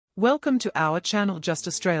Welcome to our channel Just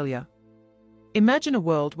Australia. Imagine a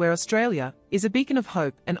world where Australia is a beacon of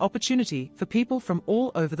hope and opportunity for people from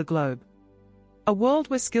all over the globe. A world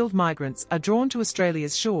where skilled migrants are drawn to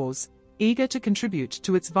Australia's shores, eager to contribute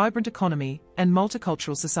to its vibrant economy and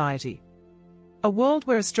multicultural society. A world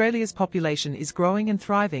where Australia's population is growing and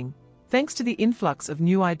thriving, thanks to the influx of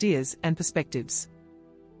new ideas and perspectives.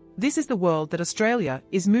 This is the world that Australia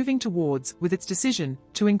is moving towards with its decision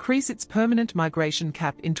to increase its permanent migration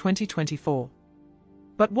cap in 2024.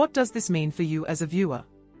 But what does this mean for you as a viewer?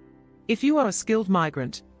 If you are a skilled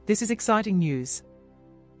migrant, this is exciting news.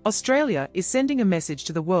 Australia is sending a message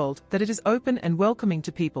to the world that it is open and welcoming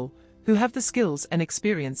to people who have the skills and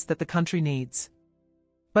experience that the country needs.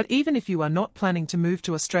 But even if you are not planning to move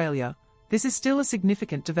to Australia, this is still a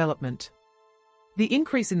significant development. The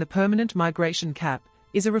increase in the permanent migration cap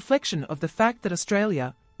is a reflection of the fact that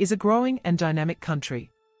Australia is a growing and dynamic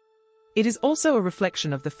country. It is also a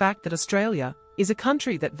reflection of the fact that Australia is a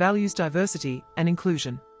country that values diversity and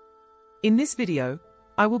inclusion. In this video,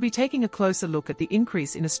 I will be taking a closer look at the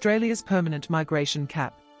increase in Australia's permanent migration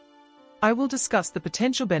cap. I will discuss the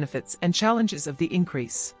potential benefits and challenges of the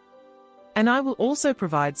increase. And I will also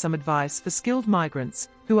provide some advice for skilled migrants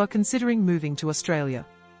who are considering moving to Australia.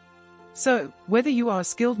 So, whether you are a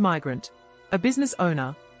skilled migrant, a business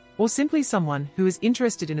owner, or simply someone who is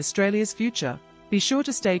interested in Australia's future, be sure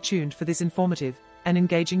to stay tuned for this informative and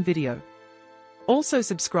engaging video. Also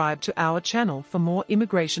subscribe to our channel for more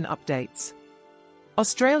immigration updates.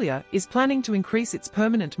 Australia is planning to increase its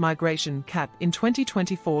permanent migration cap in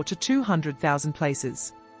 2024 to 200,000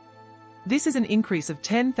 places. This is an increase of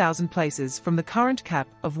 10,000 places from the current cap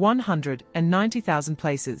of 190,000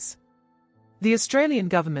 places. The Australian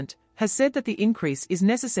government has said that the increase is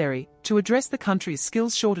necessary to address the country's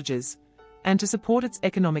skills shortages and to support its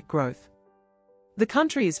economic growth. The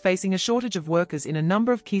country is facing a shortage of workers in a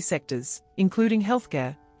number of key sectors, including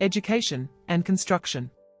healthcare, education, and construction.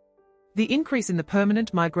 The increase in the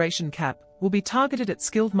permanent migration cap will be targeted at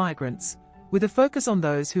skilled migrants, with a focus on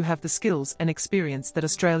those who have the skills and experience that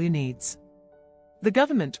Australia needs. The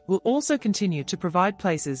government will also continue to provide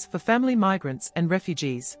places for family migrants and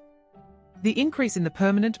refugees. The increase in the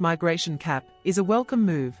permanent migration cap is a welcome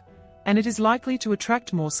move, and it is likely to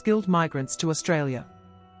attract more skilled migrants to Australia.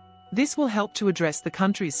 This will help to address the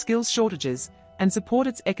country's skills shortages and support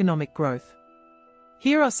its economic growth.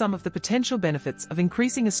 Here are some of the potential benefits of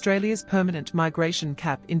increasing Australia's permanent migration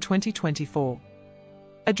cap in 2024.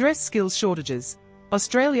 Address skills shortages.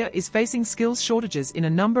 Australia is facing skills shortages in a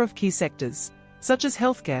number of key sectors, such as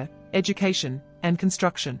healthcare, education, and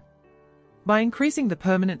construction. By increasing the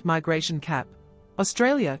permanent migration cap,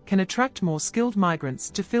 Australia can attract more skilled migrants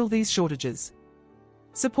to fill these shortages.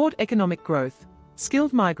 Support economic growth.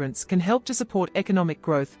 Skilled migrants can help to support economic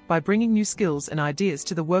growth by bringing new skills and ideas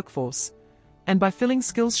to the workforce, and by filling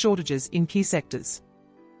skills shortages in key sectors.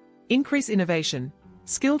 Increase innovation.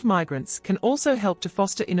 Skilled migrants can also help to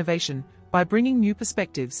foster innovation by bringing new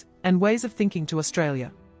perspectives and ways of thinking to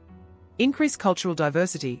Australia. Increase cultural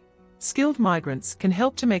diversity. Skilled migrants can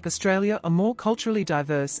help to make Australia a more culturally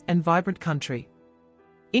diverse and vibrant country.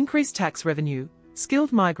 Increase tax revenue.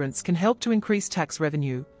 Skilled migrants can help to increase tax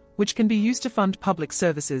revenue, which can be used to fund public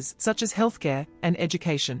services such as healthcare and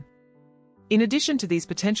education. In addition to these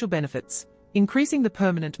potential benefits, increasing the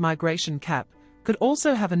permanent migration cap could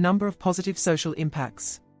also have a number of positive social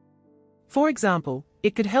impacts. For example,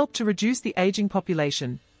 it could help to reduce the aging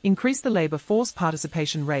population, increase the labour force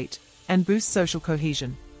participation rate, and boost social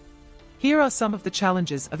cohesion. Here are some of the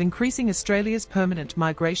challenges of increasing Australia's permanent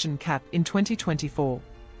migration cap in 2024.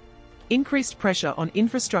 Increased pressure on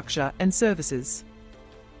infrastructure and services.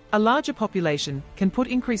 A larger population can put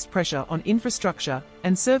increased pressure on infrastructure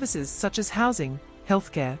and services such as housing,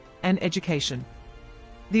 healthcare, and education.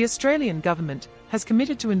 The Australian government has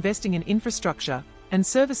committed to investing in infrastructure and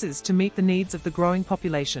services to meet the needs of the growing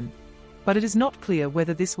population, but it is not clear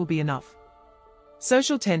whether this will be enough.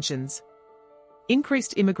 Social tensions.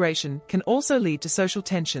 Increased immigration can also lead to social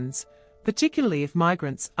tensions, particularly if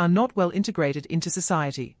migrants are not well integrated into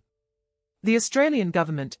society. The Australian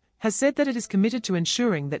government has said that it is committed to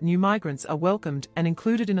ensuring that new migrants are welcomed and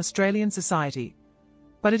included in Australian society,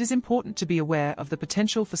 but it is important to be aware of the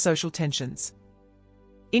potential for social tensions.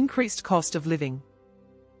 Increased cost of living.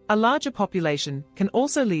 A larger population can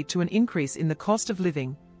also lead to an increase in the cost of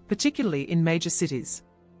living, particularly in major cities.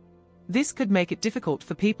 This could make it difficult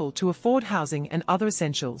for people to afford housing and other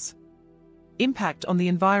essentials. Impact on the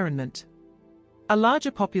environment. A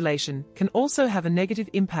larger population can also have a negative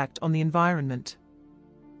impact on the environment.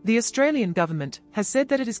 The Australian government has said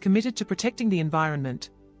that it is committed to protecting the environment,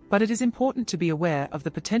 but it is important to be aware of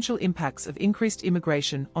the potential impacts of increased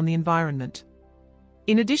immigration on the environment.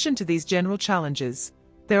 In addition to these general challenges,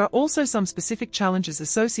 there are also some specific challenges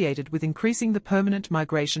associated with increasing the permanent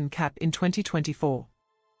migration cap in 2024.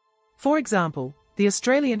 For example, the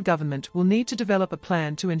Australian government will need to develop a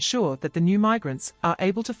plan to ensure that the new migrants are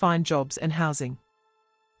able to find jobs and housing.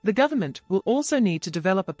 The government will also need to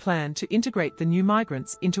develop a plan to integrate the new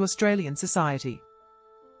migrants into Australian society.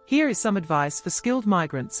 Here is some advice for skilled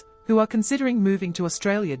migrants who are considering moving to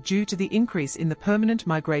Australia due to the increase in the permanent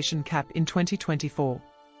migration cap in 2024.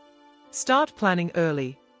 Start planning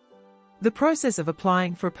early. The process of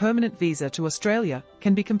applying for a permanent visa to Australia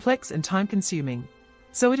can be complex and time-consuming,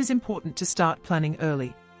 so it is important to start planning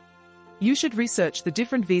early. You should research the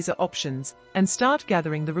different visa options and start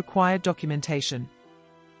gathering the required documentation.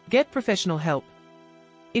 Get professional help.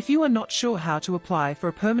 If you are not sure how to apply for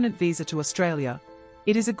a permanent visa to Australia,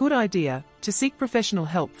 it is a good idea to seek professional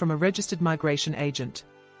help from a registered migration agent.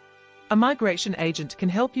 A migration agent can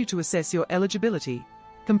help you to assess your eligibility,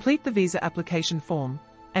 complete the visa application form,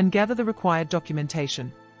 and gather the required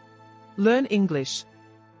documentation. Learn English.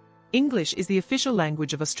 English is the official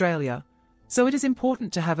language of Australia, so it is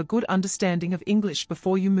important to have a good understanding of English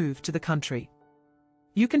before you move to the country.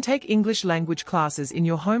 You can take English language classes in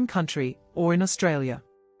your home country or in Australia.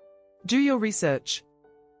 Do your research.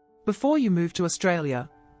 Before you move to Australia,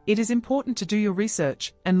 it is important to do your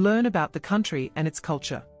research and learn about the country and its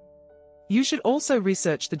culture. You should also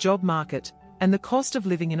research the job market and the cost of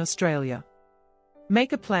living in Australia.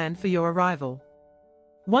 Make a plan for your arrival.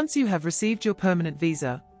 Once you have received your permanent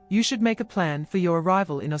visa, you should make a plan for your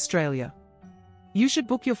arrival in Australia. You should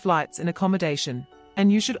book your flights and accommodation,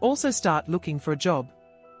 and you should also start looking for a job.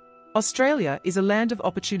 Australia is a land of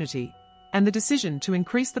opportunity, and the decision to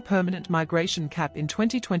increase the permanent migration cap in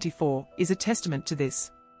 2024 is a testament to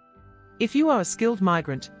this. If you are a skilled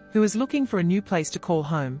migrant who is looking for a new place to call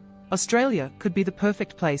home, Australia could be the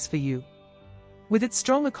perfect place for you. With its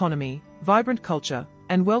strong economy, vibrant culture,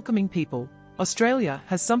 and welcoming people, Australia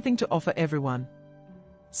has something to offer everyone.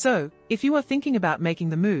 So, if you are thinking about making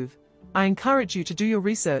the move, I encourage you to do your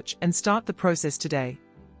research and start the process today.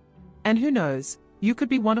 And who knows, you could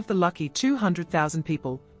be one of the lucky 200,000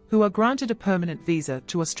 people who are granted a permanent visa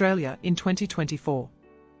to Australia in 2024.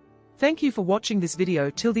 Thank you for watching this video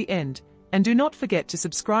till the end, and do not forget to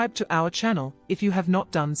subscribe to our channel if you have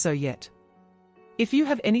not done so yet. If you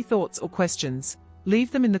have any thoughts or questions,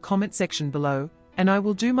 leave them in the comment section below, and I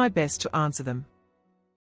will do my best to answer them.